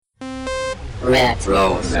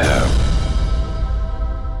Retro.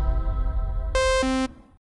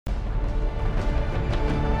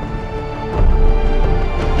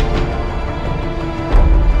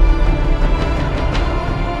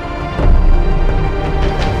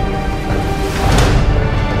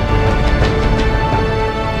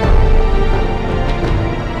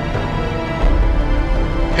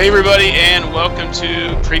 Hey everybody, and welcome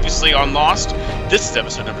to Previously on Lost. This is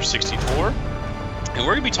episode number 64, and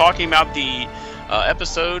we're going to be talking about the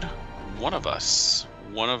episode One of Us.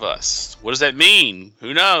 One of Us. What does that mean?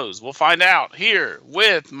 Who knows? We'll find out here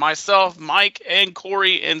with myself, Mike, and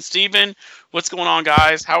Corey, and Steven. What's going on,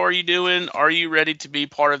 guys? How are you doing? Are you ready to be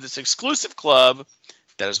part of this exclusive club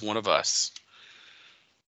that is One of Us?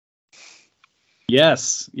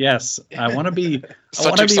 Yes. I want to be. I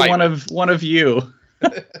want to be one of you.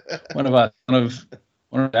 one of us,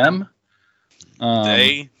 one of them.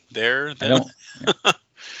 They're. Them.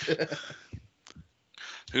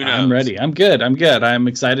 Who knows? I'm ready. I'm good. I'm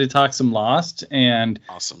excited to talk some Lost and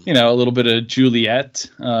awesome. A little bit of Juliet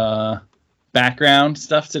background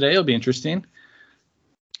stuff today. It'll be interesting.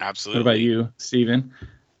 Absolutely. What about you, Steven?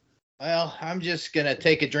 Well, I'm just gonna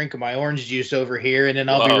take a drink of my orange juice over here, and then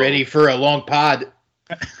I'll be ready for a long pod.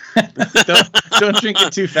 don't drink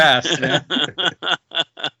it too fast, man.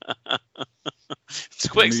 It's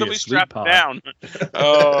quick. Somebody strap it down.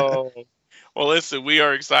 Oh, well, listen, we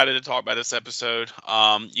are excited to talk about this episode.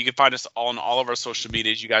 You can find us on all of our social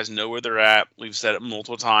medias. You guys know where they're at. We've said it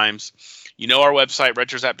multiple times. You know our website,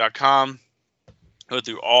 retrozap.com. Go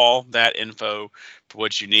through all that info for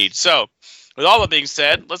what you need. So, with all that being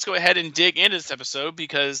said, let's go ahead and dig into this episode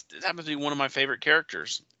because it happens to be one of my favorite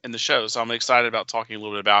characters in the show. So I'm excited about talking a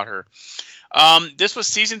little bit about her. This was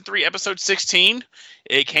season 3, episode 16.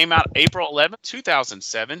 It came out April 11th,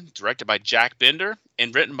 2007, directed by Jack Bender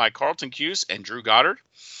and written by Carlton Cuse and Drew Goddard.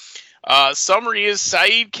 Summary is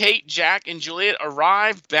Saeed, Kate, Jack, and Juliet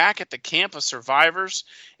arrive back at the camp of survivors,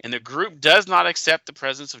 and the group does not accept the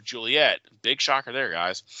presence of Juliet. Big shocker there,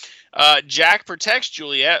 guys. Jack protects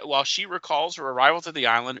Juliet while she recalls her arrival to the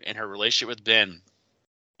island and her relationship with Ben.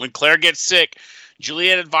 When Claire gets sick,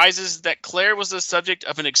 Juliet advises that Claire was the subject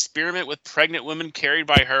of an experiment with pregnant women carried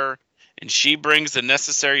by her, and she brings the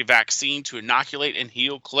necessary vaccine to inoculate and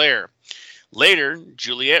heal Claire. Later,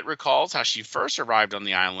 Juliet recalls how she first arrived on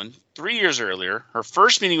the island 3 years earlier, her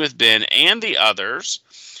first meeting with Ben and the others,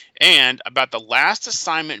 and about the last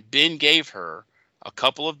assignment Ben gave her a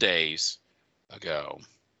couple of days ago.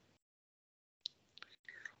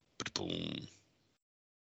 Boom.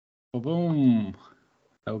 Boom.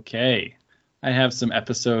 Okay. I have some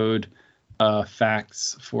episode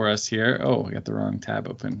facts for us here. Oh, I got the wrong tab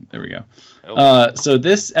open. There we go. So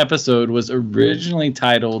this episode was originally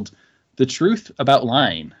titled The Truth About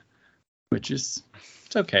Lying, which is,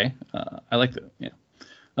 it's okay. I like that. Yeah.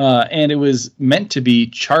 And it was meant to be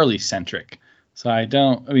Charlie-centric. So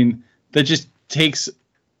that just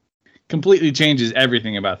completely changes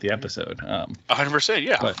everything about the episode. 100%,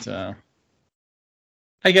 yeah. But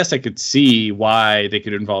I guess I could see why they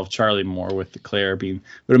could involve Charlie more with the Claire being.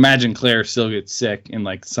 But imagine Claire still gets sick and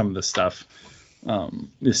like some of the stuff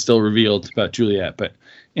is still revealed about Juliet. But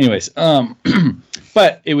anyways,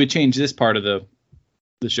 but it would change this part of the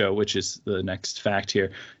show, which is the next fact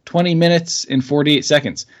here. 20 minutes and 48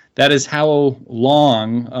 seconds. That is how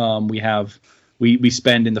long we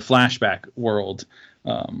spend in the flashback world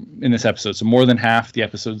in this episode. So more than half the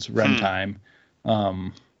episode's runtime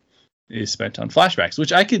is spent on flashbacks,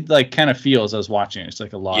 which I could kind of feel as I was watching it. It's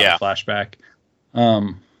like a lot of flashback.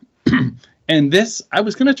 And this, I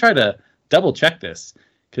was going to try to double check this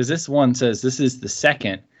because this one says this is the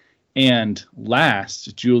second and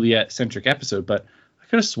last Juliet-centric episode, but I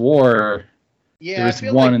could have swore there was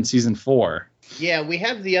one in season 4. Yeah, we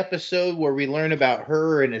have the episode where we learn about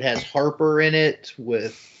her, and it has Harper in it.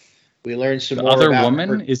 We learned some more about other woman.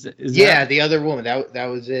 Her. Is the other woman. That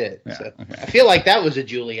was it. Yeah, so okay. I feel like that was a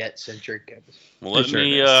Juliet-centric episode. Well, let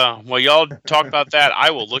me. While y'all talk about that, I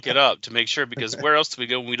will look it up to make sure. Because where else do we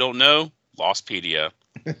go when we don't know? Lostpedia.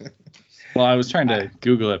 Well, I was trying to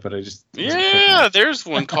Google it, but I just there's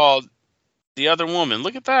one called The Other Woman.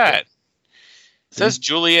 Look at that. It says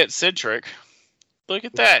Juliet-centric. Look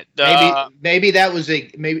at that. Maybe that was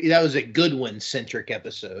a Goodwin-centric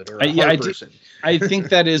episode or a Harper-centric. I think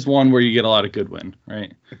that is one where you get a lot of Goodwin,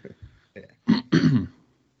 right?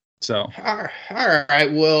 So. All right.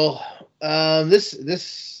 Well,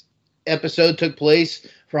 this episode took place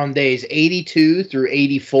from days 82 through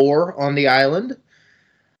 84 on the island.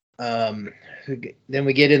 Then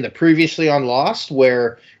we get into Previously on Lost,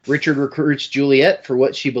 where Richard recruits Juliet for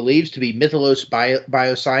what she believes to be Mythalos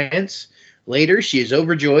bioscience, Later, she is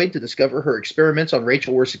overjoyed to discover her experiments on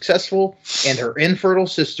Rachel were successful, and her infertile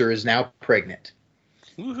sister is now pregnant.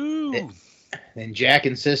 Woohoo! Then Jack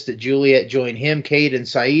insists that Juliet join him, Kate, and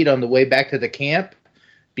Sayid on the way back to the camp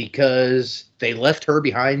because they left her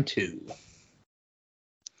behind too.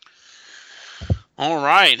 All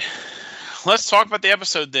right. Let's talk about the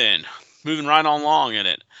episode then. Moving right on along in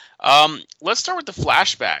it. Let's start with the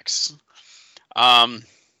flashbacks.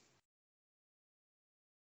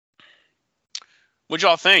 What'd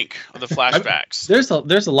y'all think of the flashbacks?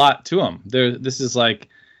 There's a lot to them. This is like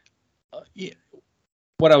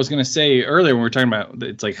what I was going to say earlier when we were talking about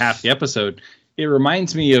it's like half the episode. It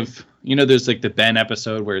reminds me of, there's like the Ben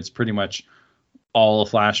episode where it's pretty much all a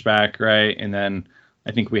flashback, right? And then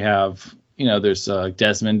I think we have, there's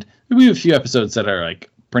Desmond. We have a few episodes that are like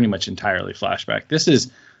pretty much entirely flashback. This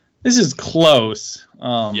is close.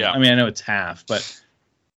 Yeah. I mean, I know it's half, but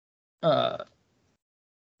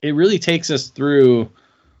it really takes us through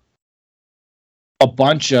a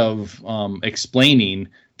bunch of explaining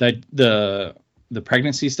that the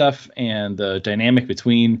pregnancy stuff and the dynamic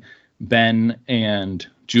between Ben and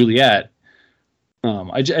Juliet.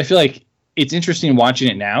 I feel like it's interesting watching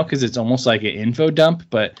it now because it's almost like an info dump,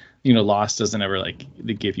 but Lost doesn't ever like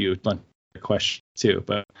they give you a bunch of questions too.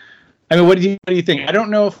 But I mean, what do you think? I don't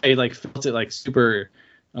know if I like felt it like super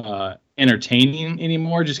entertaining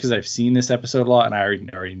anymore just because I've seen this episode a lot and I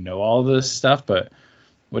already know all of this stuff. But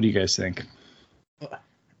what do you guys think?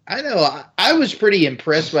 I know I was pretty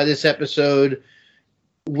impressed by this episode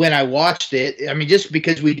when I watched it. I mean, just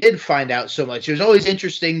because we did find out so much. It was always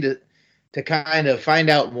interesting to kind of find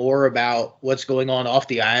out more about what's going on off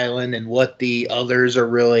the island and what the others are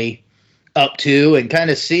really up to, and kind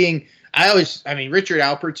of seeing. Richard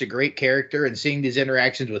Alpert's a great character, and seeing these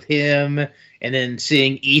interactions with him, and then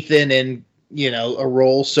seeing Ethan in a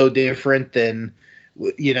role so different than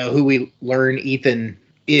who we learn Ethan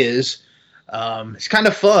is. It's kind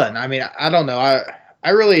of fun. I mean, I don't know. I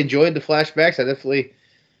really enjoyed the flashbacks. I definitely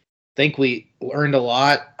think we learned a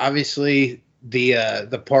lot. Obviously,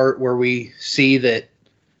 the part where we see that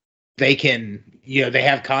they can, they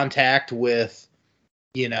have contact with,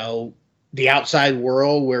 the outside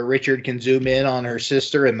world, where Richard can zoom in on her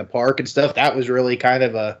sister in the park and stuff. That was really kind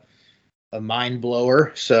of a mind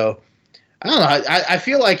blower. So I don't know. I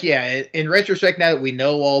feel like, in retrospect, now that we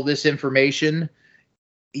know all this information,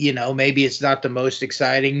 maybe it's not the most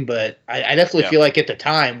exciting, but I definitely feel like at the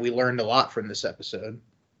time we learned a lot from this episode.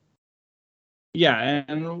 Yeah,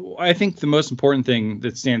 and I think the most important thing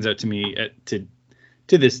that stands out to me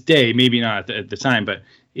to this day, maybe not at the time, but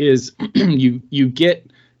is you get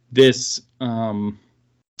this, you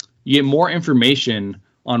get more information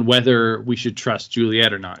on whether we should trust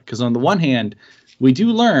Juliet or not. Because on the one hand, we do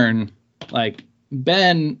learn, like,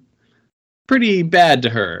 Ben pretty bad to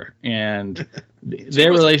her, and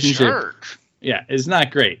their relationship is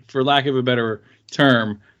not great, for lack of a better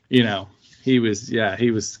term. He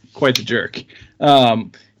was quite the jerk.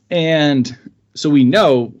 And so we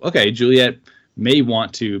know, okay, Juliet may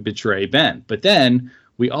want to betray Ben. But then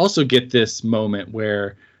we also get this moment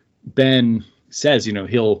where Ben says,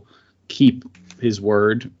 he'll keep his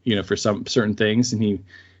word, for some certain things. And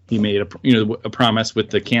he made a promise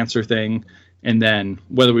with the cancer thing. And then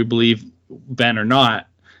whether we believe Ben or not,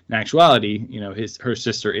 in actuality, her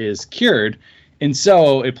sister is cured. And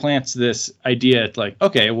so it plants this idea like,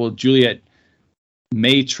 okay, well, Juliet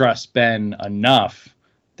may trust Ben enough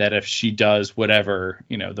that if she does whatever,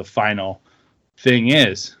 the final thing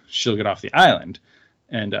is, she'll get off the island.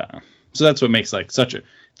 And so that's what makes like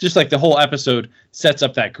just like the whole episode sets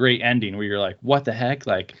up that great ending where you're like, what the heck?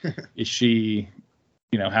 Like, is she,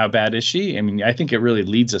 how bad is she? I mean, I think it really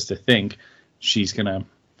leads us to think she's going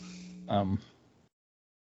to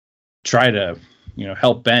try to,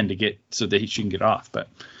 help Ben to get so that she can get off. But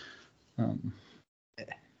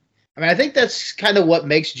I think that's kind of what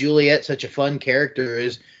makes Juliet such a fun character,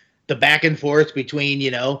 is the back and forth between,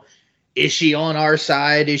 is she on our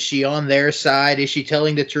side? Is she on their side? Is she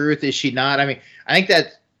telling the truth? Is she not? I mean, I think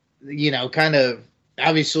that, kind of,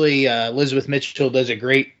 obviously Elizabeth Mitchell does a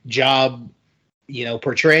great job,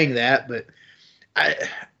 portraying that. But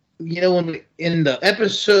when in the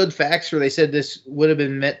episode facts where they said this would have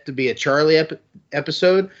been meant to be a Charlie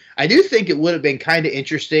episode, I do think it would have been kind of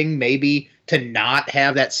interesting maybe to not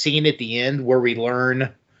have that scene at the end where we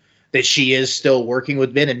learn that she is still working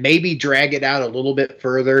with Ben, and maybe drag it out a little bit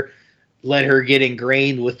further, let her get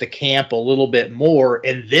ingrained with the camp a little bit more,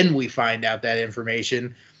 and then we find out that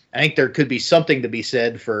information. I think there could be something to be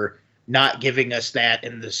said for not giving us that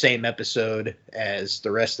in the same episode as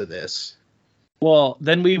the rest of this. Well,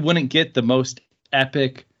 then we wouldn't get the most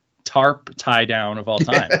epic tarp tie down of all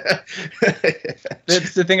time.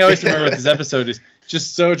 That's the thing I always remember with this episode is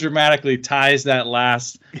just so dramatically ties that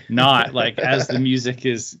last knot, like as the music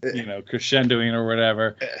is, crescendoing or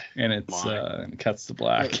whatever, and it's and cuts to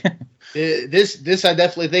black. This I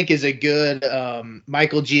definitely think is a good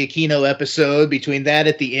Michael Giacchino episode. Between that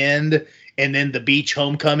at the end and then the beach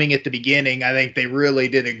homecoming at the beginning, I think they really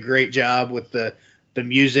did a great job with the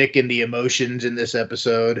music and the emotions in this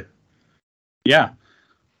episode. Yeah.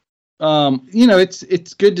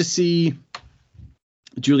 It's good to see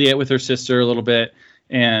Juliet with her sister a little bit,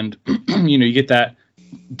 and you get that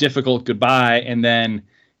difficult goodbye, and then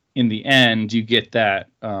in the end you get that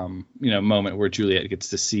moment where Juliet gets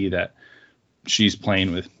to see that she's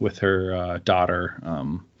playing with her daughter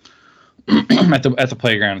at the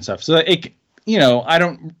playground and stuff. So I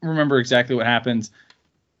don't remember exactly what happens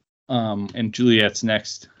in Juliet's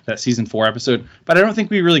that season 4 episode, but I don't think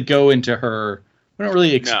we really go into her. We don't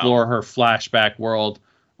really explore her flashback world.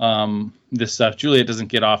 This stuff. Juliet doesn't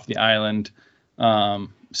get off the island.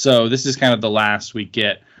 So this is kind of the last we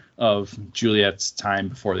get of Juliet's time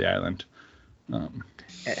before the island. And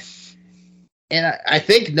I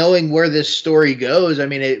think knowing where this story goes, I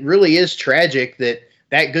mean, it really is tragic that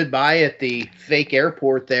goodbye at the fake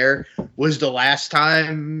airport there was the last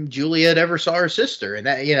time Juliet ever saw her sister. And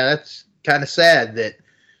that, that's kind of sad that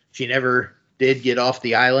she never did get off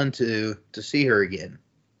the island to see her again.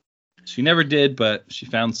 She never did, but she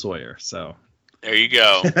found Sawyer. So there you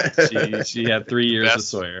go. She had 3 years with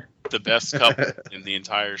Sawyer. The best couple in the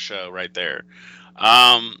entire show, right there.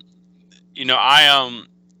 I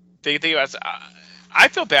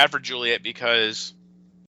feel bad for Juliet because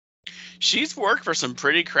she's worked for some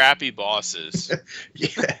pretty crappy bosses.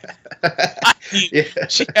 Yeah. I mean,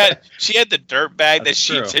 she had the dirtbag that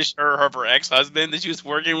she true. her ex-husband that she was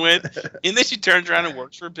working with, and then she turns around and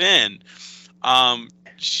works for Ben.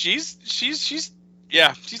 She's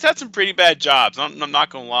had some pretty bad jobs. I'm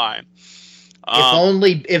not gonna lie.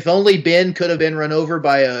 If only Ben could have been run over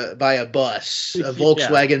by a bus, a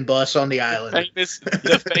Volkswagen bus on the island.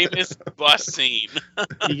 The famous bus scene.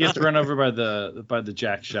 He gets run over by the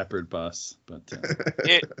Jack Shepherd bus, but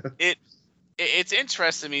it's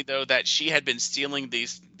interesting to me though that she had been stealing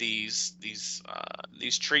these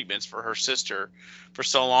treatments for her sister for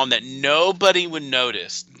so long that nobody would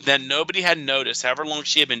notice. That nobody had noticed, however long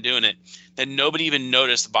she had been doing it, that nobody even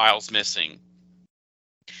noticed vials missing.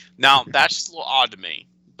 Now, that's just a little odd to me,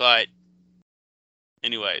 but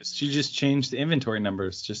anyways. She just changed the inventory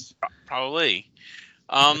numbers. Just probably.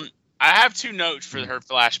 I have 2 notes for her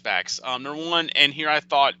flashbacks. Number 1, and here I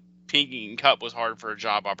thought Pinky Cup was hard for a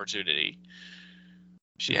job opportunity.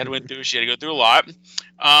 She had to go through a lot.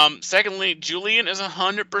 Secondly, Julian is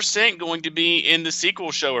 100% going to be in the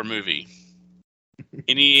sequel show or movie.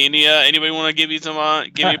 Anybody want to give me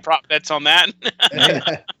prop bets on that?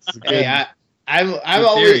 Hey, I'm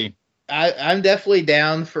definitely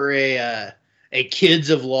down for a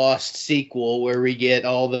Kids of Lost sequel where we get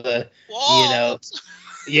all the Walt.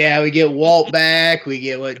 we get Walt back, we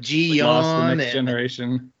get Ji-yeon, Next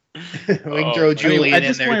Generation. We can throw Julian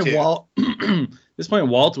in there too. At this point,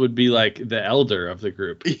 Walt would be like the elder of the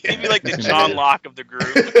group. He'd be like the John Locke of the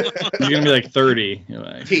group. You're gonna be like 30. You're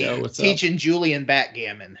like, what's teaching Julian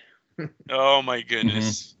backgammon. Oh my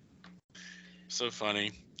goodness, so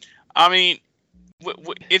funny. I mean,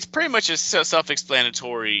 it's pretty much a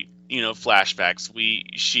self-explanatory, flashbacks.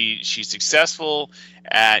 She's successful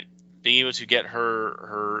at being able to get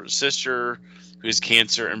her sister, who has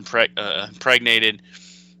cancer, impregnated.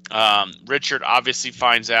 Richard obviously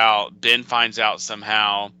finds out. Ben finds out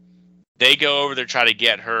somehow. They go over there, try to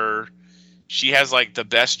get her. She has like the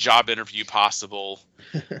best job interview possible.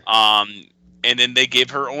 And then they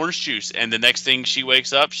give her orange juice. And the next thing she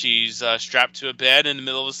wakes up, she's strapped to a bed in the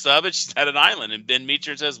middle of the sub, and she's at an island. And Ben meets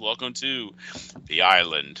her and says, "Welcome to the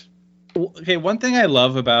island." Okay, one thing I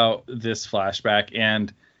love about this flashback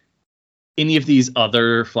and any of these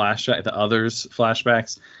other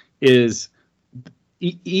flashbacks is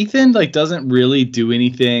Ethan doesn't really do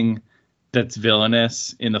anything that's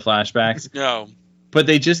villainous in the flashbacks. No, but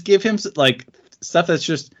they just give him stuff that's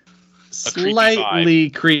just slightly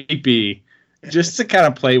creepy, just to kind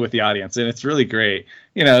of play with the audience, and it's really great.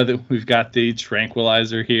 We've got the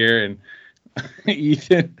tranquilizer here, and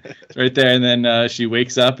Ethan right there, and then she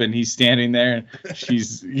wakes up, and he's standing there, and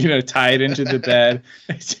she's tied into the bed.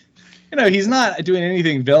 He's not doing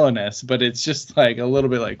anything villainous, but it's just like a little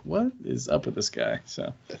bit like, what is up with this guy?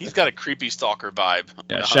 So he's got a creepy stalker vibe.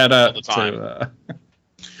 Yeah, shout out to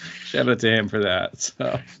him for that.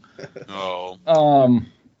 So,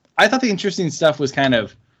 I thought the interesting stuff was kind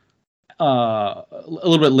of a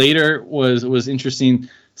little bit later was interesting.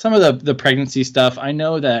 some of the pregnancy stuff. I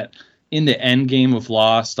know that in the end game of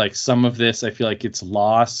Lost, like some of this, I feel like it's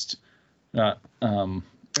lost. It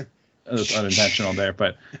was unintentional there,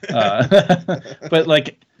 but but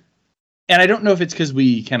like, and I don't know if it's because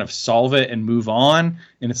we kind of solve it and move on,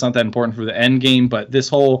 and it's not that important for the end game. But this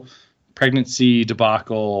whole pregnancy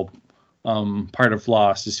debacle part of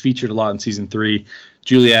Lost is featured a lot in season 3.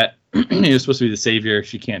 Juliet is supposed to be the savior;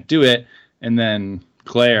 she can't do it, and then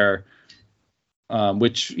Claire,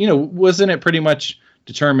 which wasn't it pretty much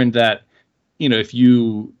determined that if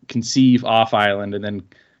you conceive off island and then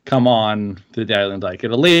come on to the island, like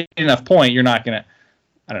at a late enough point, you're not gonna.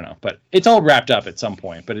 I don't know, but it's all wrapped up at some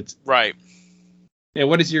point. But it's right. Yeah,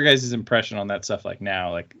 what is your guys' impression on that stuff? Like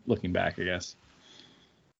now, like looking back, I guess.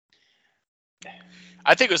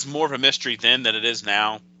 I think it was more of a mystery then than it is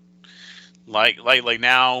now. Like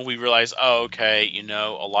now we realize, oh, okay, a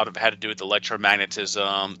lot of it had to do with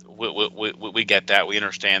electromagnetism. We get that, we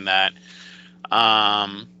understand that.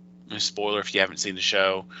 Spoiler if you haven't seen the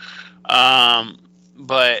show.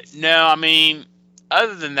 But no, I mean,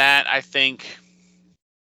 other than that, I think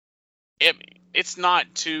it's not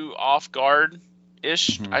too off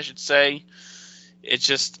guard-ish, I should say. It's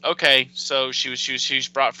just, okay, so she was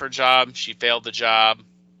brought for a job, she failed the job.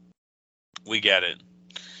 We get it.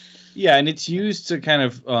 Yeah, and it's used to kind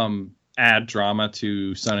of add drama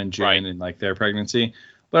to Sun and Jin and like their pregnancy.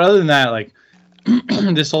 But other than that, like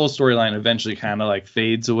this whole storyline eventually kind of like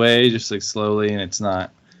fades away, just like slowly, and it's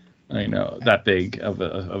not that big of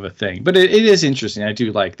a thing. But it is interesting. I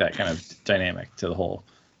do like that kind of dynamic to the whole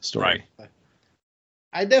story. Right.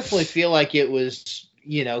 I definitely feel like it was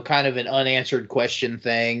kind of an unanswered question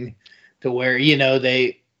thing to where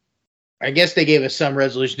I guess they gave us some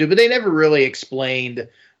resolution to, but they never really explained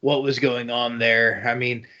what was going on there. I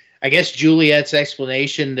mean, I guess Juliet's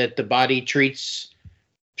explanation that the body treats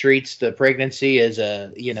the pregnancy as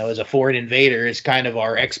a foreign invader is kind of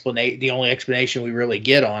our the only explanation we really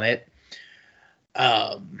get on it.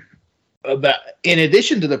 But in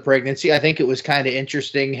addition to the pregnancy, I think it was kind of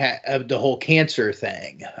interesting the whole cancer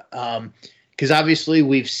thing. Because obviously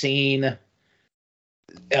we've seen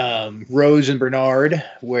Rose and Bernard,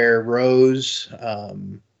 where Rose,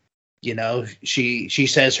 she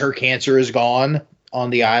says her cancer is gone on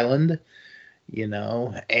the island,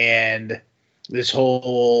 and this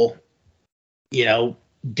whole,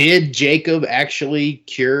 did Jacob actually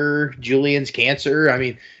cure Julian's cancer? I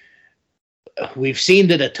mean, we've seen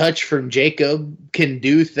that a touch from Jacob can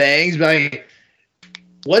do things, but I mean,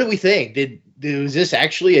 what do we think? Was this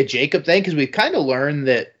actually a Jacob thing? Because we've kind of learned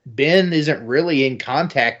that Ben isn't really in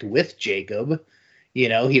contact with Jacob.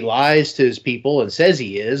 He lies to his people and says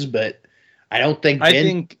he is, but I don't think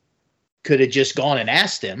Ben could have just gone and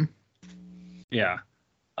asked him. Yeah.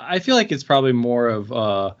 I feel like it's probably more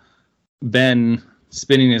of Ben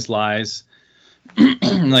spinning his lies,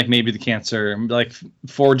 like maybe the cancer, like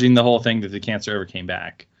forging the whole thing that the cancer ever came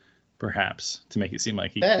back. Perhaps to make it seem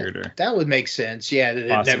like he cured her. That would make sense. Yeah, that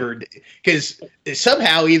it never, because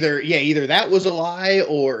somehow either that was a lie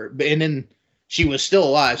and then she was still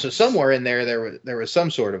alive. So somewhere in there was some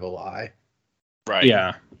sort of a lie. Right.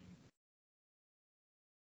 Yeah.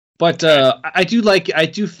 But I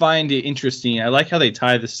do find it interesting. I like how they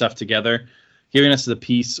tie this stuff together, giving us the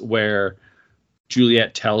piece where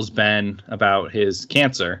Juliet tells Ben about his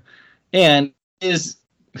cancer, and I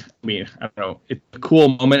don't know, it's a cool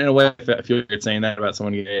moment in a way. I feel weird saying that about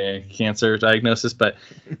someone getting a cancer diagnosis, but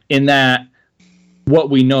in that, what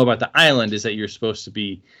we know about the island is that you're supposed to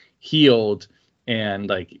be healed, and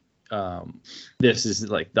like this is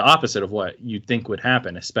like the opposite of what you'd think would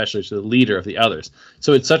happen, especially to the leader of the others.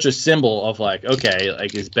 So it's such a symbol of like, okay,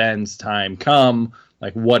 like is Ben's time come?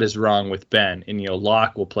 Like what is wrong with Ben? And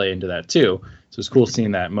Locke will play into that too. So it's cool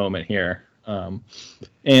seeing that moment here.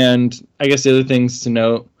 And I guess the other things to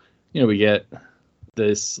note, we get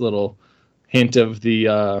this little hint of the,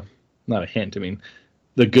 not a hint, I mean,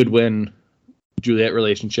 the Goodwin Juliet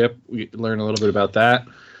relationship. We learn a little bit about that.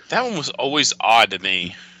 That one was always odd to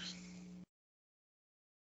me.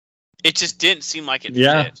 It just didn't seem like it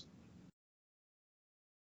fit.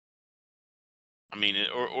 I mean,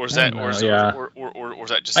 or is that, or is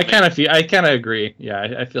that just? I kind of agree. Yeah,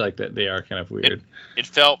 I feel like that they are kind of weird. It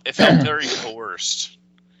felt very coerced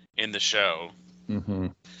in the show. Mm-hmm.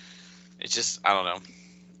 It's just, I don't know.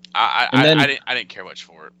 I didn't care much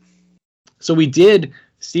for it. So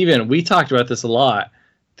Steven, we talked about this a lot.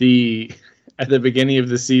 At the beginning of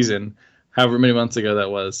the season, however many months ago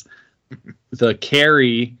that was, the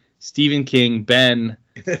Carrie, Stephen King, Ben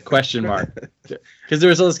question mark, because there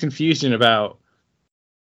was all this confusion about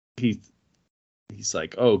he's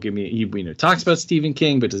like, oh, give me. He talks about Stephen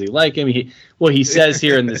King, but does he like him? He says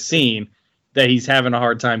here in the scene that he's having a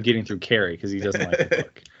hard time getting through Carrie because he doesn't like the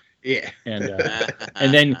book. Yeah.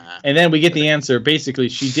 And then we get the answer. Basically,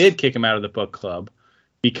 she did kick him out of the book club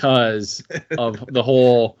because of the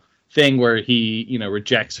whole thing where he,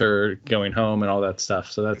 rejects her going home and all that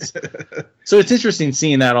stuff. So it's interesting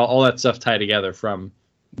seeing that all that stuff tie together from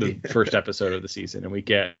the first episode of the season, and we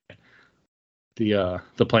get the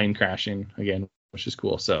plane crashing again, which is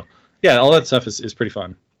cool. So yeah, all that stuff is pretty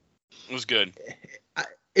fun. It was good.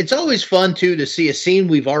 It's always fun too to see a scene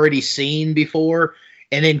we've already seen before,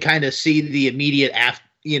 and then kind of see the immediate after,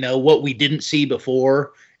 what we didn't see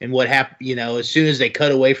before and what happened. As soon as they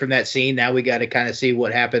cut away from that scene, now we got to kind of see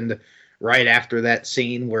what happened right after that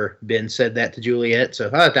scene where Ben said that to Juliet. So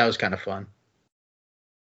I thought that was kind of fun.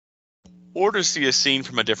 Or to see a scene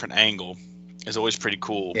from a different angle is always pretty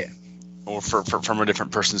cool. Yeah. Or from a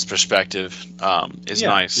different person's perspective is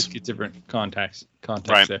nice. Just get different context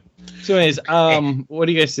right. There. So anyways, what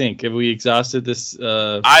do you guys think? Have we exhausted this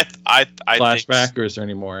I flashback, think, or is there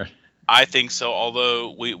any more? I think so,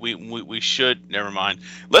 although we should, never mind.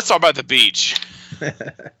 Let's talk about the beach.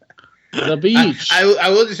 The beach. I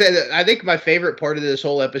will just say that I think my favorite part of this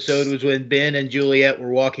whole episode was when Ben and Juliet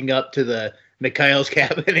were walking up to the Mikhail's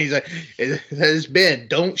cabin, and he's like, "It's Ben,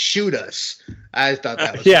 don't shoot us." I thought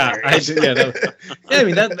that was hilarious. I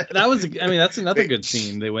mean that was. I mean, that's another good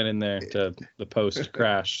scene. They went in there to the post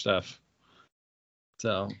crash stuff.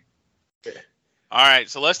 So, all right,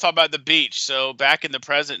 so let's talk about the beach. So back in the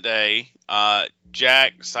present day,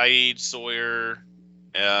 Jack, Saeed, Sawyer,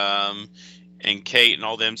 and Kate and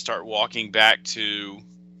all them start walking back to,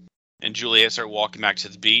 and Juliet start walking back to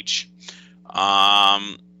the beach.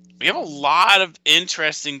 We have a lot of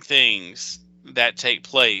interesting things that take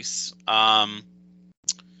place on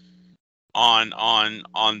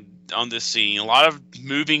this scene. A lot of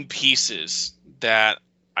moving pieces that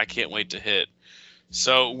I can't wait to hit.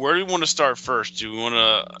 So where do we want to start first? Do we want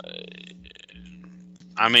to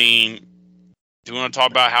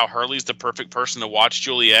talk about how Hurley's the perfect person to watch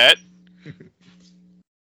Juliet?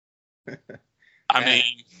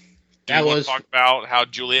 Do we want to talk about how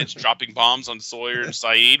Juliet's dropping bombs on Sawyer and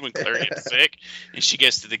Saeed when Claire gets sick and she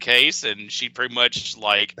gets to the case and she pretty much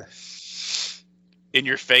like in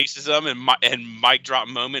your faces them and mic drop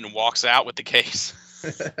moment and walks out with the case?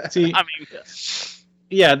 See,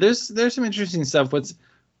 yeah, there's some interesting stuff.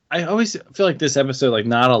 I always feel like this episode, like,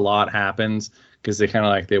 not a lot happens because they kind of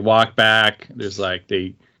like they walk back. There's like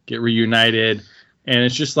they get reunited, and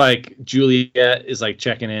it's just like Juliet is like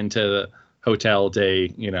checking into the hotel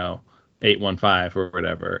day, 815 or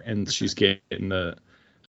whatever, and she's getting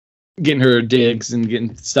her digs and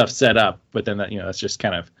getting stuff set up. But then that's just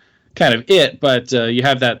kind of it. But you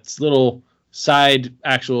have that little side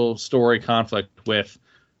actual story conflict with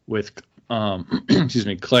excuse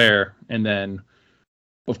me, Claire, and then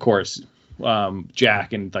of course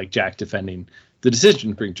Jack, and like Jack defending the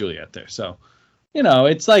decision to bring Juliet there. So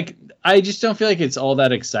it's like I just don't feel like it's all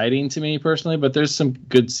that exciting to me personally, but there's some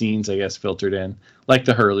good scenes, I guess, filtered in, like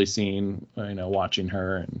the Hurley scene, watching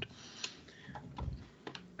her. And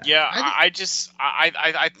yeah, I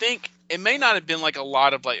think it may not have been like a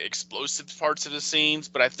lot of like explosive parts of the scenes,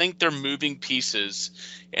 but I think they're moving pieces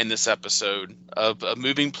in this episode of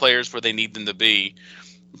moving players where they need them to be.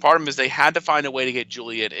 Part of them is they had to find a way to get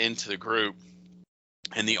Juliet into the group,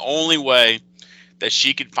 and the only way that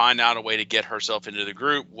she could find out a way to get herself into the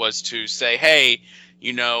group was to say, hey,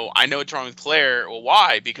 I know what's wrong with Claire. Well,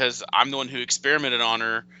 why? Because I'm the one who experimented on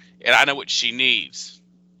her, and I know what she needs,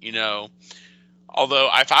 Although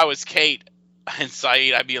if I was Kate and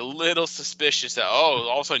Saeed, I'd be a little suspicious that, all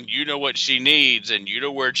of a sudden you know what she needs, and you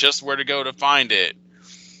know where to go to find it.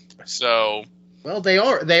 So... Well, they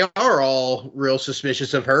are all real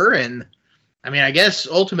suspicious of her, and I guess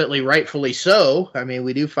ultimately rightfully so.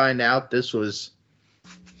 We do find out this was,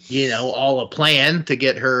 all a plan to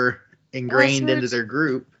get her ingrained into their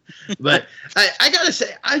group. But I gotta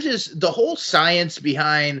say, the whole science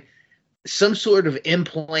behind some sort of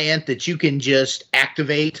implant that you can just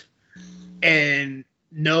activate and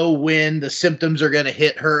know when the symptoms are going to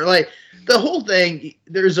hit her, like the whole thing,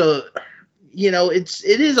 it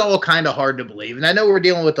is all kind of hard to believe. And I know we're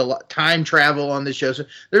dealing with a lot time travel on the show, so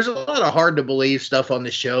there's a lot of hard to believe stuff on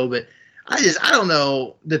the show, but I don't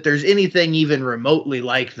know that there's anything even remotely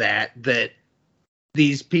like that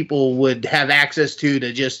these people would have access to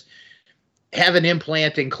just have an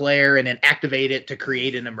implant in Claire and then activate it to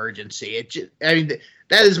create an emergency. That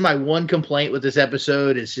is my one complaint with this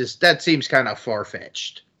episode. It's just, that seems kind of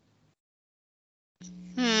far-fetched.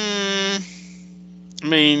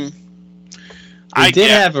 They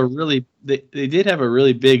did have a really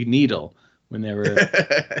big needle when they were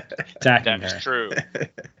attacking her. That's true.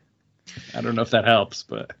 I don't know if that helps,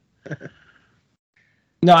 but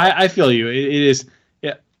no, I feel you. It is.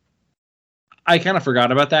 Yeah, I kind of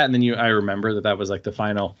forgot about that, and then I remember that was like the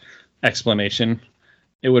final explanation.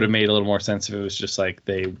 It would have made a little more sense if it was just like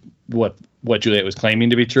what Juliet was claiming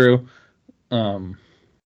to be true.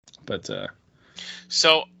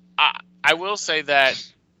 So I will say that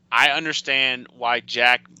I understand why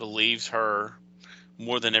Jack believes her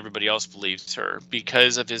more than everybody else believes her,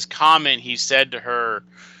 because of his comment he said to her,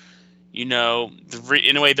 in a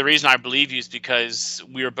way, the reason I believe you is because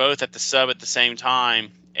we were both at the sub at the same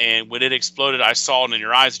time, and when it exploded, I saw it in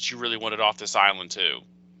your eyes that you really wanted off this island too.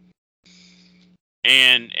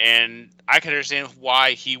 And I can understand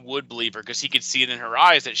why he would believe her, because he could see it in her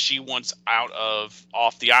eyes that she wants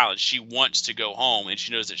off the island. She wants to go home, and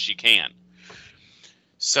she knows that she can.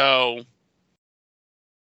 So,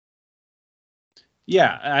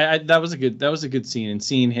 yeah, that was a good scene, and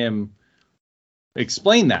seeing him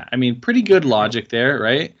explain that. I mean, pretty good logic there,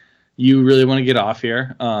 right? You really want to get off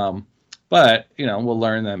here, but we'll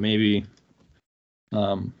learn that maybe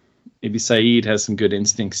Sayid has some good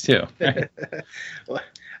instincts too. Right? Well,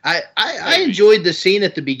 I enjoyed the scene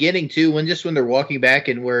at the beginning too, when they're walking back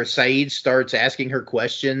and where Sayid starts asking her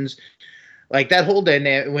questions, like that whole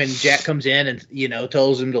dynamic when Jack comes in and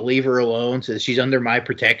tells him to leave her alone, says she's under my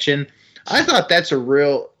protection. I thought that's a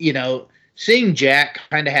real seeing Jack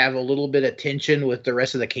kind of have a little bit of tension with the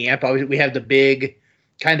rest of the camp. Obviously, we have the big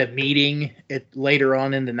kind of meeting later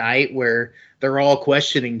on in the night where they're all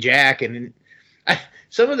questioning Jack, and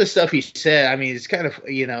some of the stuff he said, I mean, it's kind of,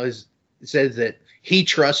 it says that he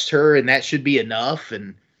trusts her and that should be enough.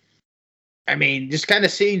 And I mean, just kind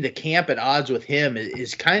of seeing the camp at odds with him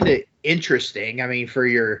is kind of interesting. I mean, for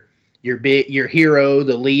your hero,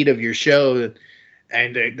 the lead of your show,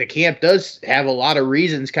 and the camp does have a lot of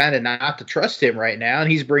reasons kind of not to trust him right now.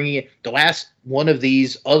 And he's bringing the last one of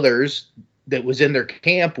these others that was in their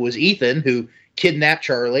camp was Ethan, who kidnapped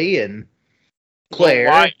Charlie and Claire.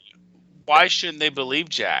 Well, why shouldn't they believe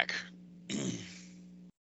Jack?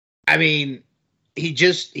 I mean, he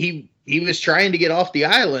was trying to get off the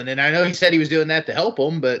island, and I know he said he was doing that to help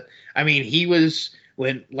him, but I mean,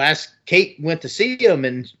 when last Kate went to see him,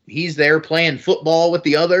 and he's there playing football with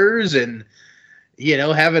the others and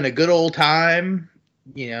having a good old time,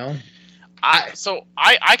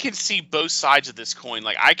 I can see both sides of this coin.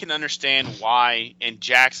 Like, I can understand why in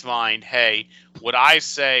Jack's mind, hey, what I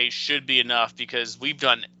say should be enough because we've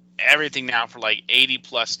done everything now for like 80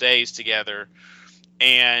 plus days together,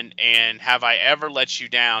 and have I ever let you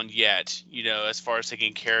down yet, as far as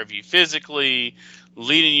taking care of you physically,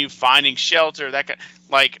 leading you, finding shelter, that kind,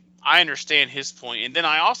 like, I understand his point. And then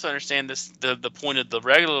I also understand the point of the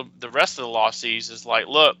rest of the Lost Seas is like,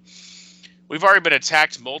 look, we've already been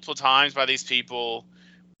attacked multiple times by these people.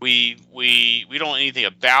 We don't know anything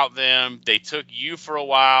about them. They took you for a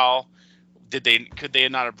while. Could they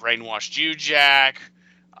not have brainwashed you, Jack?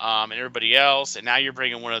 And everybody else, and now you're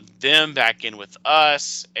bringing one of them back in with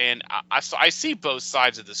us, and I see both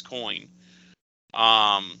sides of this coin.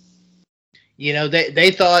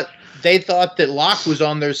 They thought that Locke was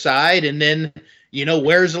on their side, and then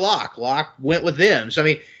where's Locke? Locke went with them. So I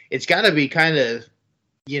mean, it's got to be kind of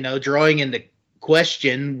drawing into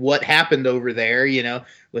question what happened over there.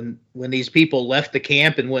 When these people left the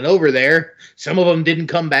camp and went over there, some of them didn't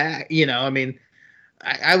come back. I mean,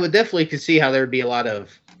 I would definitely could see how there would be a lot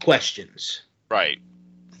of questions. Right.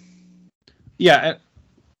 Yeah,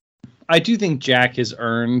 I do think Jack has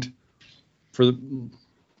earned, for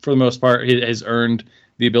the most part, has earned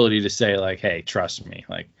the ability to say like, "Hey, trust me.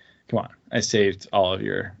 Like, come on, I saved all of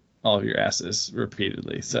your asses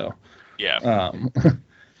repeatedly." So yeah.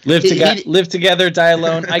 Live together, die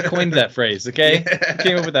alone. I coined that phrase. Okay, I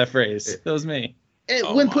came up with that phrase. That was me.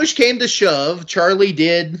 When push came to shove, Charlie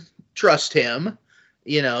did trust him.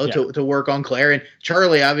 To work on Claire. And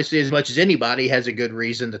Charlie, obviously, as much as anybody, has a good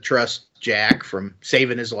reason to trust Jack from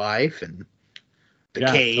saving his life and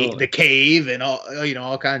the cave and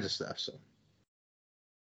all kinds of stuff. So.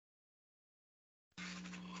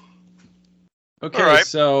 Okay, right.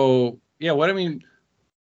 So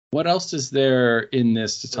what else is there in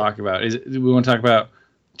this to talk about? Do we want to talk about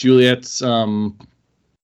Juliet's, a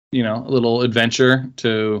little adventure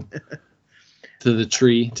to the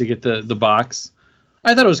tree to get the box?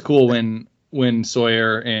 I thought it was cool when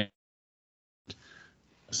Sawyer and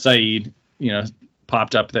Sayid,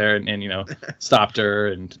 popped up there and stopped her,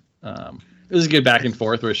 and it was a good back and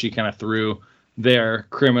forth where she kind of threw their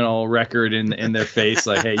criminal record in their face,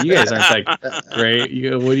 like, "Hey, you guys aren't that great.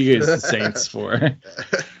 What are you guys the Saints for?"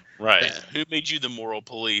 Right. Who made you the moral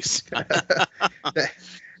police?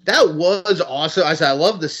 That was awesome. I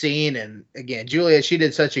love the scene, and again, Juliet, she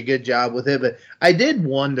did such a good job with it. But I did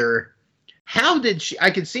wonder, how did she? I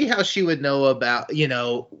could see how she would know about,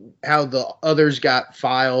 how the others got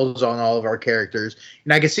files on all of our characters,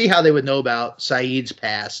 and I could see how they would know about Saeed's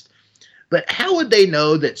past. But how would they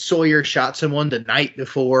know that Sawyer shot someone the night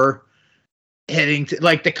before heading to?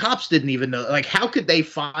 Like, the cops didn't even know. Like, how could they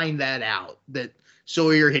find that out, that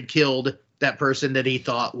Sawyer had killed that person that he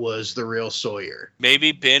thought was the real Sawyer?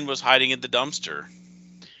 Maybe Ben was hiding in the dumpster.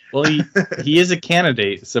 Well, he is a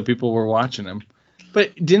candidate, so people were watching him.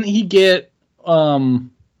 But didn't he get in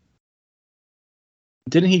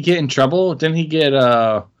trouble? Didn't he get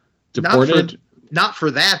deported? Not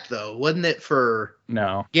for that, though. Wasn't it for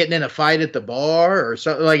getting in a fight at the bar or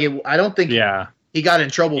something? Like, I don't think he got in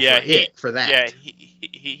trouble for that. Yeah,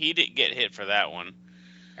 he didn't get hit for that one.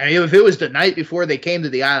 I mean, if it was the night before they came to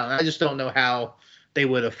the island, I just don't know how they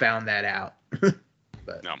would have found that out.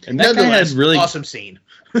 But no. And that guy had really awesome scene.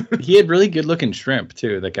 He had really good looking shrimp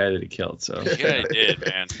too. That guy that he killed. So yeah, he did,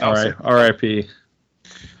 man. All right, R.I.P.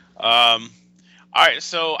 All right,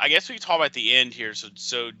 so I guess we can talk about the end here.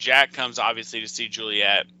 So Jack comes obviously to see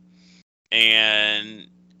Juliet, and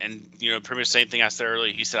pretty much the same thing I said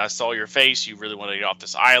earlier. He said, "I saw your face. You really want to get off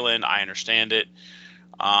this island. I understand it."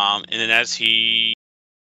 And then as she's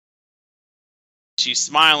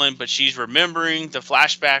smiling, but she's remembering the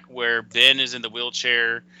flashback where Ben is in the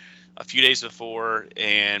wheelchair a few days before,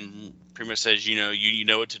 and pretty much says, you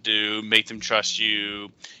know what to do, make them trust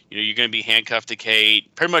you. You're going to be handcuffed to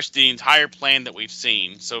Kate. Pretty much the entire plan that we've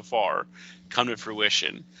seen so far come to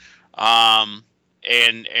fruition. And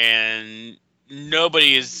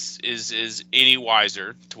nobody is any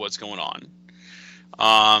wiser to what's going on.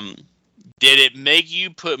 Did it make you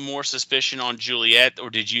put more suspicion on Juliet, or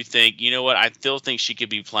did you think, you know what, I still think she could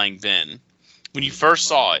be playing Ben? When you first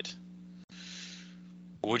saw it,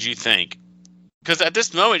 what would you think? Because at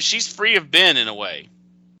this moment, she's free of Ben in a way.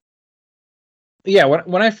 Yeah,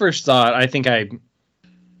 when I first saw it, I think I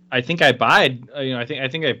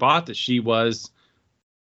bought that she was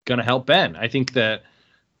gonna help Ben. I think that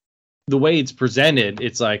the way it's presented,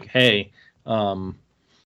 it's like, hey,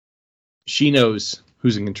 she knows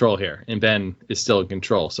who's in control here, and Ben is still in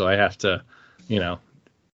control. So I have to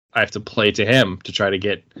play to him to try to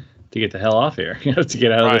get the hell off here, to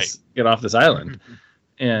get out of get off this island.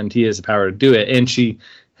 And he has the power to do it. And she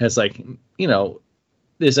has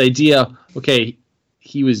this idea, okay,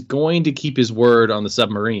 he was going to keep his word on the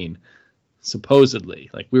submarine,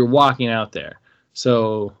 supposedly. Like, we were walking out there.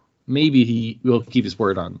 So maybe he will keep his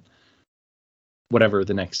word on whatever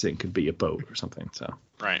the next thing could be, a boat or something. So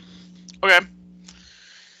right. Okay.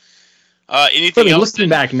 Anything else? Looking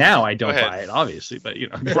back now, I don't buy it, obviously, but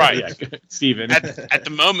right, yeah, Steven. At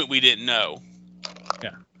the moment, we didn't know.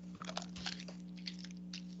 Yeah.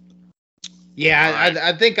 Yeah, right.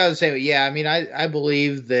 I think I would say, yeah. I mean, I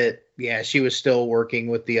believe that, yeah, she was still working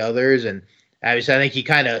with the others, and obviously, I think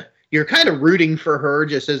you're kind of rooting for her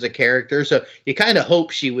just as a character, so you kind of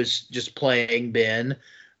hope she was just playing Ben.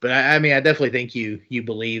 But I mean, I definitely think you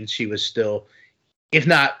believed she was still, if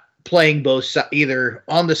not playing both sides, either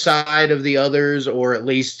on the side of the others or at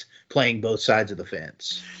least playing both sides of the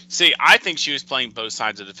fence. See, I think she was playing both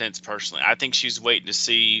sides of the fence personally. I think she's waiting to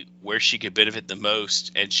see where she could benefit the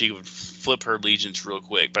most, and she would flip her allegiance real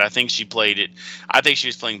quick. But I think she played it. I think she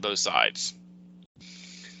was playing both sides.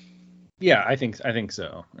 Yeah, I think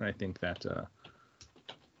so, and I think that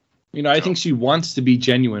I think she wants to be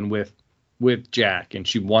genuine with Jack, and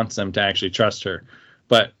she wants them to actually trust her.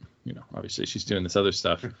 But obviously she's doing this other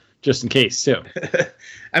stuff just in case too.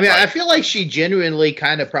 I mean, I feel like she genuinely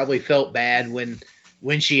kind of probably felt bad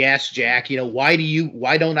when she asked Jack, why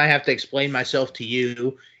don't I have to explain myself to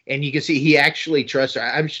you? And you can see he actually trusts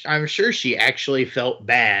her. I'm sure she actually felt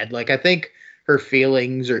bad. Like, I think her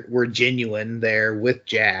feelings were genuine there with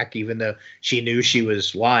Jack, even though she knew she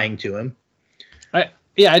was lying to him. I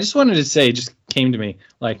just wanted to say, it just came to me,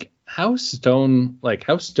 like, how stone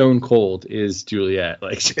cold is Juliet?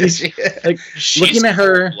 Like, she's looking at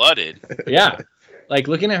her blooded. Yeah. Like,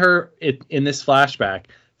 looking at her in this flashback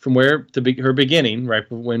from where her beginning, right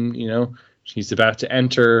when, she's about to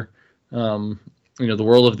enter, the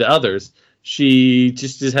world of the others, she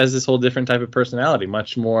just has this whole different type of personality,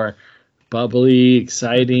 much more bubbly,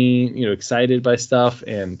 exciting, excited by stuff,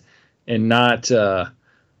 and not,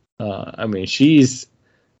 I mean, she's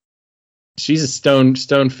a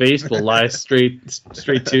stone face, will lie straight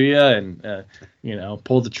to you, and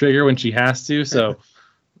pull the trigger when she has to. So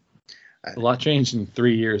a lot changed in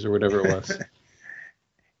 3 years or whatever it was.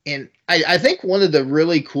 And I think one of the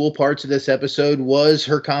really cool parts of this episode was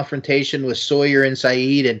her confrontation with Sawyer and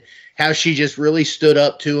Sayid, and how she just really stood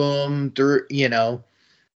up to him through,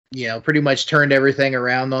 pretty much turned everything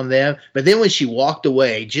around on them. But then when she walked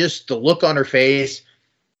away, just the look on her face,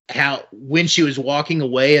 how when she was walking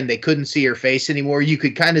away and they couldn't see her face anymore, you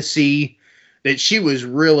could kind of see that she was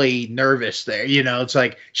really nervous there. It's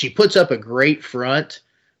like she puts up a great front,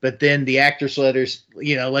 but then the actress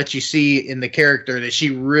lets you see in the character that she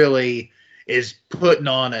really is putting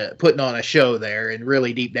on a show there, and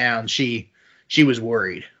really deep down she was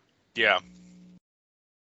worried. Yeah.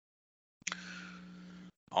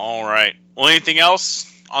 All right. Well, anything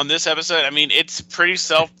else on this episode? I mean, it's a pretty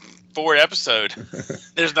self-forward episode.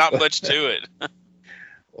 There's not much to it.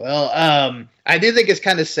 Well, I do think it's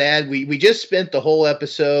kind of sad. We just spent the whole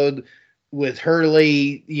episode with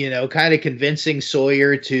Hurley, kind of convincing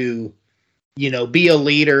Sawyer to, be a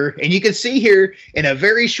leader. And you can see here in a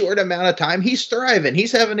very short amount of time, he's thriving.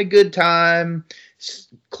 He's having a good time.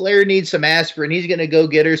 Claire needs some aspirin. He's going to go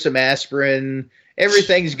get her some aspirin.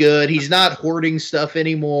 Everything's good. He's not hoarding stuff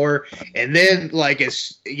anymore. And then,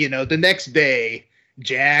 the next day,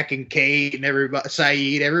 Jack and Kate and everybody,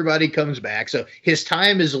 Sayid, everybody comes back. So his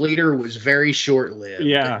time as leader was very short-lived.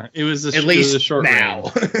 Yeah, it was a short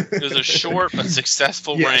now. It was a short but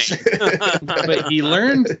successful reign. But he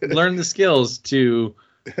learned the skills to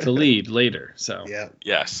lead later. So yeah.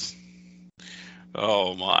 Yes.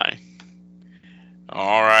 Oh my.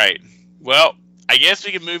 All right. Well, I guess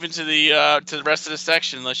we can move into the rest of the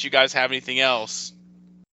section unless you guys have anything else.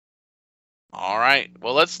 All right.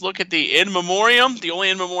 Well, let's look at the in memoriam. The only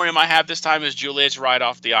in memoriam I have this time is Juliet's ride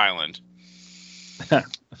off the island.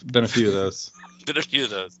 Been a few of those.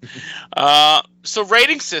 So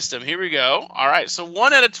rating system. Here we go. All right. So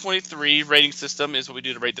 1 out of 23 rating system is what we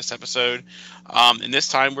do to rate this episode. And this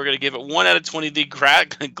time we're going to give it 1 out of 20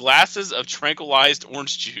 glasses of tranquilized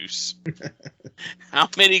orange juice. How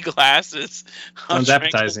many glasses of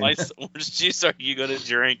tranquilized orange juice are you going to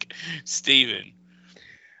drink, Steven?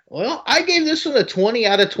 Well, I gave this one a 20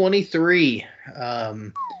 out of 23.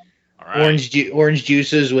 All right. Orange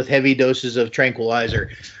juices with heavy doses of tranquilizer.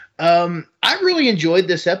 I really enjoyed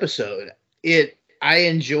this episode. I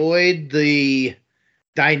enjoyed the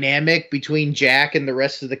dynamic between Jack and the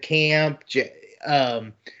rest of the camp.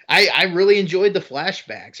 I really enjoyed the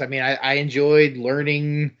flashbacks. I mean, I enjoyed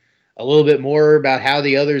learning a little bit more about how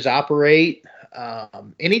the others operate.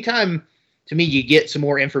 Anytime, to me, you get some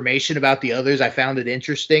more information about the others, I found it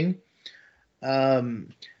interesting. Probably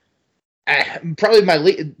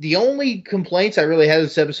the only complaints I really had with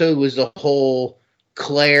this episode was the whole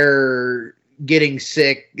Claire getting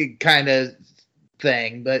sick kind of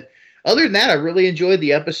thing. But other than that, I really enjoyed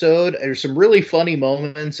the episode. There's some really funny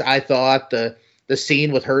moments. I thought the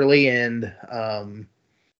scene with Hurley and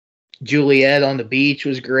Juliet on the beach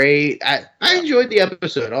was great. I enjoyed the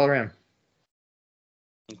episode all around.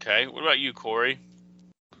 Okay. What about you, Corey?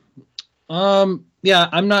 Yeah,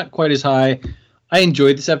 I'm not quite as high. I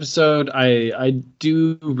enjoyed this episode. I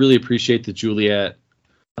do really appreciate the Juliet,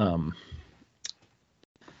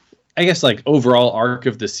 I guess, like, overall arc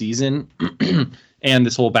of the season and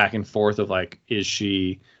this whole back and forth of, like, is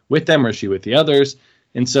she with them or is she with the others?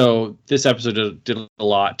 And so this episode did a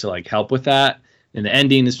lot to, like, help with that. And the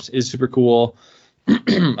ending is super cool.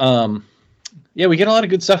 Yeah, we get a lot of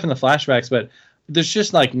good stuff in the flashbacks, but there's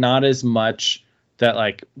just, like, not as much that,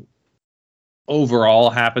 like, overall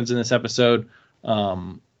happens in this episode,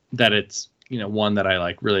 that it's, one that I,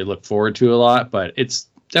 like, really look forward to a lot. But it's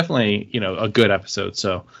definitely, a good episode.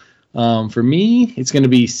 So for me, it's going to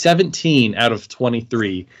be 17 out of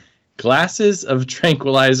 23 glasses of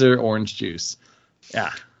tranquilizer orange juice.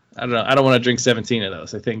 Yeah. I don't know. I don't want to drink 17 of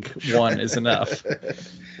those. I think one is enough.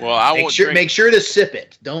 Well, make sure to sip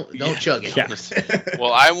it. Don't chug it. Yeah.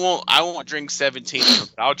 Well, I won't drink 17 of them,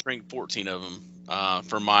 but I'll drink 14 of them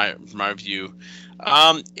for my view.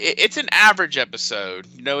 It's an average episode.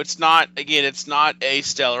 It's not a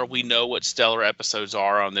stellar. We know what stellar episodes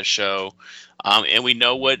are on this show. And we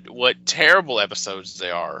know what terrible episodes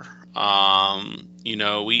they are. We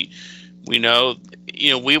know,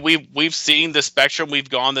 we've seen the spectrum. We've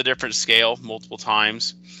gone the different scale multiple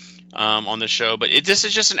times on the show, but this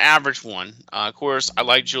is just an average one. Of course, I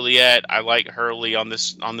like Juliet. I like Hurley on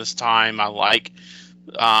this time. I like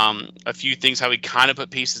a few things, how he kind of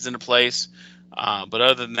put pieces into place. But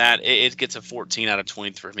other than that, it gets a 14 out of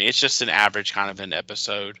 23 for me. It's just an average kind of an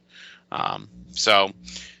episode. So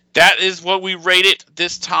that is what we rate it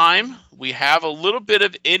this time. We have a little bit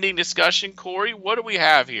of ending discussion. Corey, what do we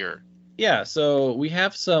have here? Yeah, so we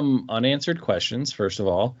have some unanswered questions, first of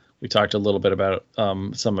all. We talked a little bit about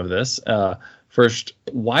some of this. First,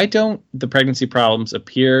 why don't the pregnancy problems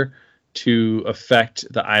appear to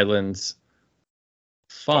affect the island's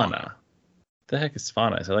fauna? The heck is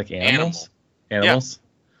fauna? Is it like animals? Animals?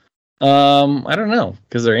 Yeah. I don't know,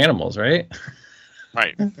 because they're animals, right?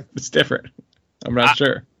 Right. It's different. I'm not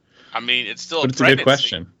sure. I mean, it's still but it's a good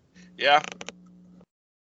question. Yeah.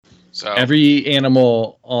 So every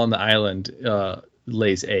animal on the island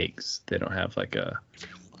lays eggs. They don't have like a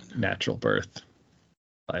natural birth,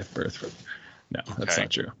 live birth. No, that's not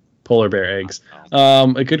true. Polar bear eggs.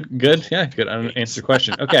 A good. Yeah, good. Unanswered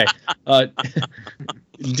question. Okay.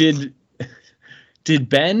 Did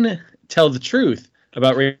Ben tell the truth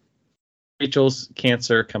about Rachel's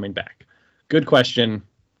cancer coming back? Good question.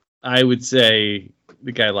 I would say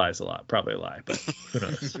the guy lies a lot. Probably a lie, but who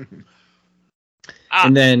knows?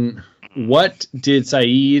 And then, what did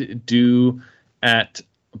Sayid do at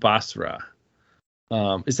Basra?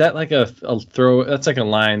 Is that like a throw? That's like a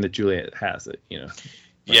line that Juliet has. It, you know.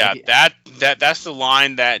 Yeah, that's the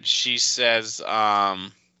line that she says.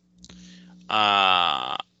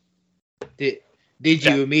 Did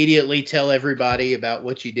you immediately tell everybody about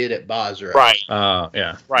what you did at Basra? Right.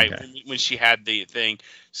 Yeah. Right. Okay. When she had the thing.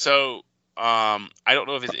 So I don't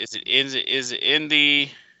know if is it in the.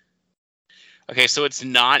 Okay, so it's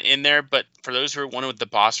not in there, but for those who are wondering what the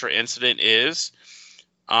Basra incident is,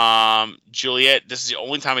 Juliet, this is the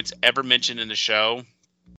only time it's ever mentioned in the show.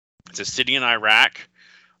 It's a city in Iraq.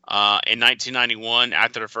 In 1991,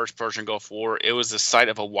 after the first Persian Gulf War, it was the site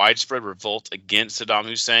of a widespread revolt against Saddam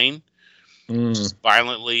Hussein.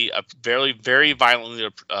 Violently, very, very violently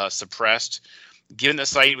suppressed. Given that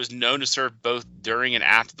Sayid was known to serve both during and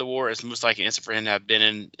after the war, it's most likely an incident for him to have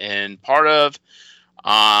been in part of.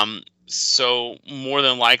 So more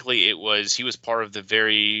than likely, he was part of the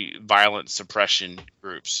very violent suppression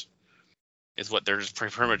groups. Is what they're just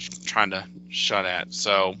pretty much trying to shut at.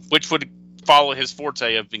 So, which would follow his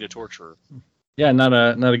forte of being a torturer. Yeah, not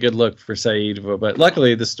a good look for Sayid, but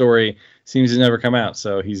luckily the story seems to never come out,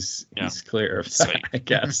 so he's clear of that, I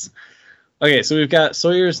guess. Okay, so we've got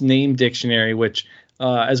Sawyer's name dictionary, which,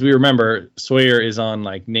 as we remember, Sawyer is on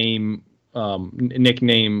like nickname,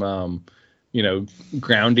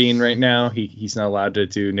 grounding right now. He's not allowed to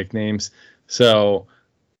do nicknames, so,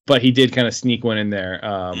 but he did kind of sneak one in there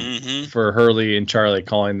for Hurley and Charlie,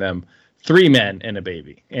 calling them 3 men and a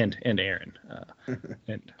baby, and Aaron.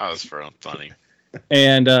 That was funny.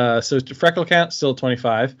 And so freckle count still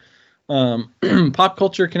 25. Pop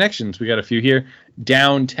culture connections, we got a few here.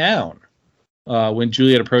 Downtown, when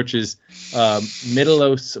Juliet approaches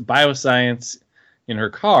Middleos Bioscience in her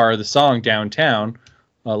car, the song Downtown,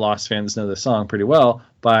 Lost fans know the song pretty well,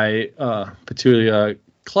 by Petula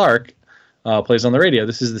Clark, plays on the radio.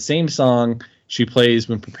 This is the same song she plays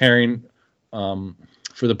when preparing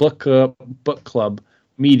for the book club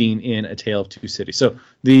meeting in A Tale of Two Cities. So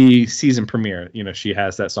the season premiere, she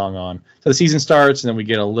has that song on. So the season starts, and then we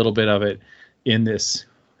get a little bit of it in this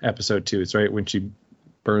episode too. It's right when she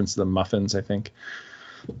burns the muffins, I think.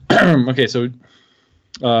 Okay, so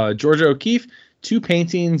Georgia O'Keeffe, 2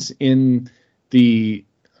 paintings in the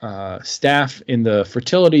staff in the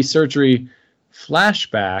fertility surgery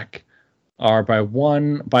flashback are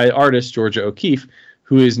by artist Georgia O'Keeffe,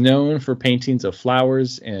 who is known for paintings of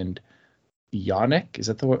flowers and Ionic, is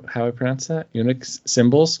that how I pronounce that? Ionic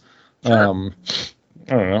symbols. Sure. I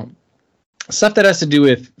don't know. Stuff that has to do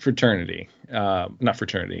with fraternity. Not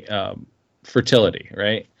fraternity. Fertility,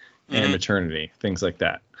 right? Mm-hmm. And maternity, things like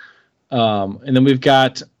that. And then we've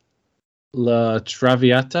got La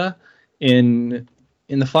Traviata in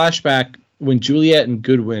the flashback when Juliet and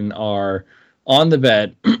Goodwin are on the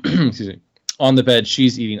bed. Excuse me. On the bed,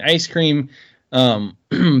 she's eating ice cream.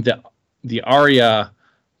 The aria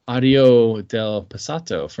Addio del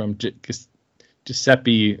Passato from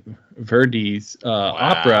Giuseppe Verdi's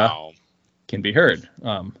opera can be heard.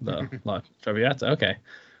 The La Traviata. Okay.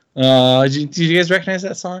 Did you guys recognize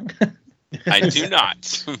that song? I do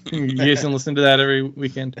not. You guys can listen to that every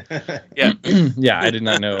weekend? Yeah. Yeah, I did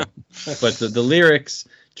not know. But the lyrics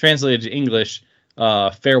translated to English,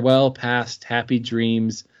 farewell past happy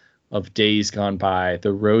dreams of days gone by.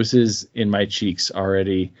 The roses in my cheeks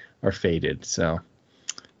already are faded. So,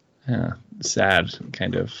 sad,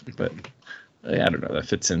 kind of. But I don't know. That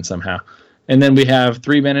fits in somehow. And then we have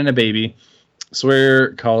 3 men and a baby.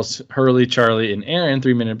 Sawyer calls Hurley, Charlie, and Aaron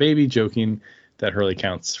 3 men and a baby, joking that Hurley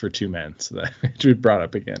counts for 2 men. So that we brought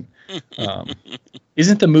up again.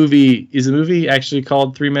 Is the movie actually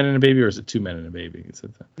called 3 Men and a Baby, or is it 2 Men and a Baby?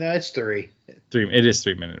 No, it's 3. 3. It is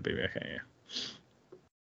 3 Men and a Baby. Okay, yeah.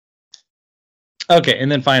 Okay,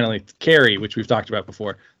 and then finally, Carrie, which we've talked about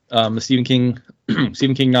before, the Stephen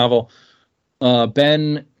King novel.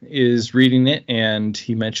 Ben is reading it, and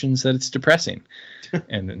he mentions that it's depressing.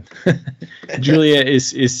 And then Julia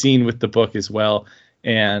is seen with the book as well.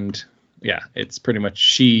 And yeah, it's pretty much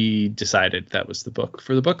she decided that was the book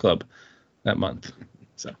for the book club that month.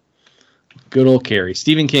 So good old Carrie.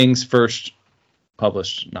 Stephen King's first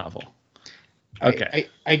published novel. Okay.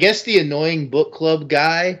 I guess the annoying book club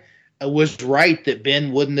guy was right that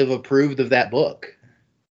Ben wouldn't have approved of that book.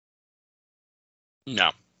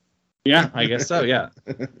 No. Yeah, I guess so, yeah.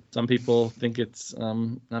 Some people think it's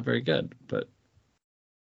not very good, but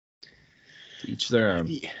to each their own.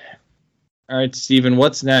 Yeah. All right, Stephen,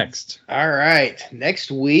 what's next? All right. Next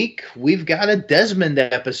week, we've got a Desmond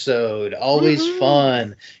episode. Always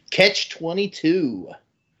fun. Catch 22.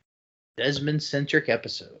 Desmond-centric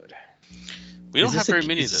episode. We don't have very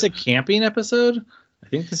many of those. Is this a camping episode? I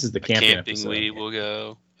think this is the camping episode. We will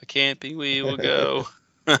go. A camping we will go.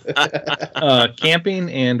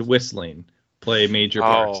 Camping and whistling play major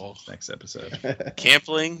parts in this next episode.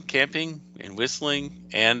 Camping and whistling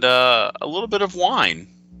and a little bit of wine.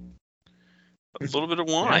 A little bit of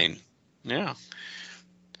wine. Yeah.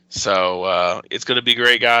 So it's going to be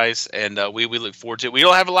great, guys, and we look forward to it. We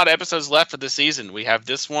don't have a lot of episodes left for this season. We have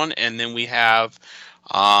this one, and then we have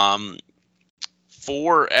 4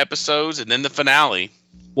 episodes, and then the finale.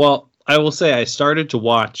 Well, I will say I started to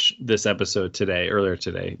watch this episode earlier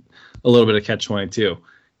today, a little bit of Catch-22,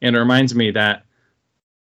 and it reminds me that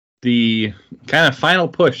the kind of final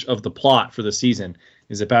push of the plot for the season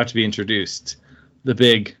is about to be introduced. The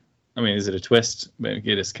big, I mean, is it a twist?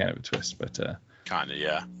 It is kind of a twist, but kind of,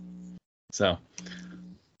 yeah. So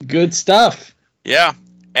good stuff. Yeah.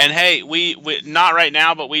 And hey, we not right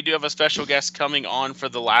now, but we do have a special guest coming on for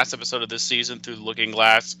the last episode of this season through the Looking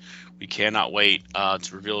Glass. We cannot wait to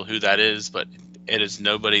reveal who that is, but it is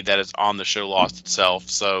nobody that is on the show Lost itself.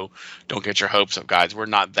 So don't get your hopes up, guys. We're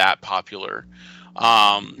not that popular.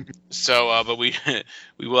 But we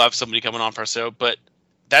will have somebody coming on for our show. But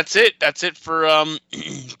that's it. That's it for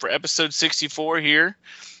for episode 64 here.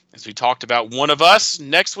 As we talked about one of us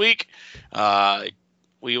next week.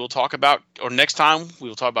 We will talk about, or next time, we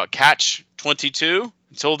will talk about Catch 22.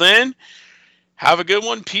 Until then, have a good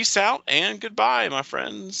one. Peace out and goodbye, my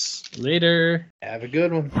friends. Later. Have a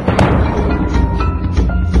good one.